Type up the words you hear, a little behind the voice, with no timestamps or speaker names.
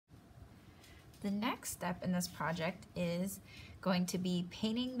The next step in this project is going to be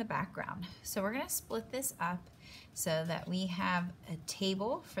painting the background. So we're going to split this up so that we have a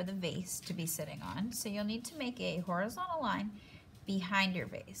table for the vase to be sitting on. So you'll need to make a horizontal line behind your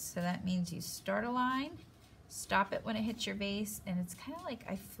vase. So that means you start a line, stop it when it hits your vase, and it's kind of like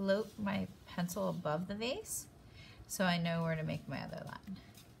I float my pencil above the vase so I know where to make my other line.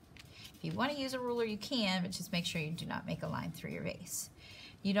 If you want to use a ruler, you can, but just make sure you do not make a line through your vase.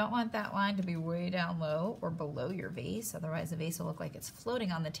 You don't want that line to be way down low or below your vase, otherwise the vase will look like it's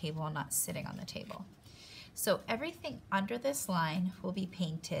floating on the table and not sitting on the table. So everything under this line will be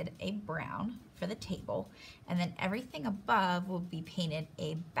painted a brown for the table, and then everything above will be painted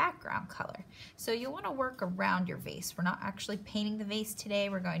a background color. So you'll want to work around your vase. We're not actually painting the vase today,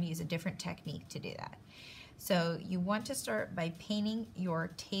 we're going to use a different technique to do that. So you want to start by painting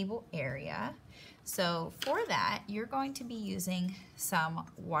your table area. So for that, you're going to be using some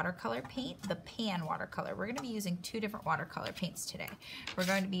watercolor paint, the pan watercolor. We're going to be using two different watercolor paints today. We're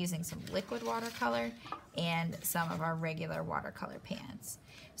going to be using some liquid watercolor and some of our regular watercolor pans.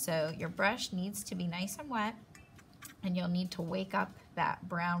 So your brush needs to be nice and wet, and you'll need to wake up that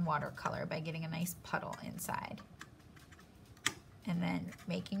brown watercolor by getting a nice puddle inside. And then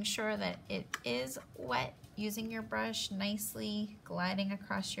making sure that it is wet, using your brush nicely, gliding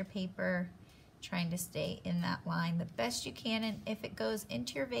across your paper, trying to stay in that line the best you can, and if it goes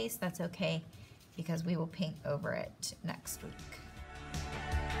into your vase, that's okay, because we will paint over it next week.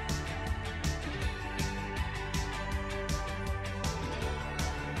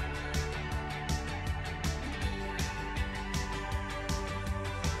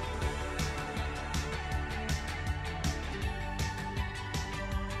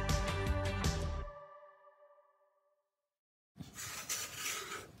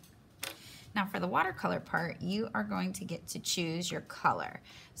 Now for the watercolor part, you are going to get to choose your color.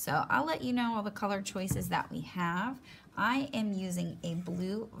 So I'll let you know all the color choices that we have. I am using a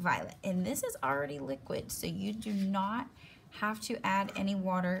blue violet, and this is already liquid, so you do not have to add any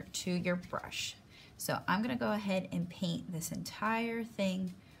water to your brush. So I'm gonna go ahead and paint this entire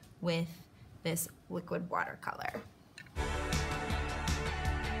thing with this liquid watercolor.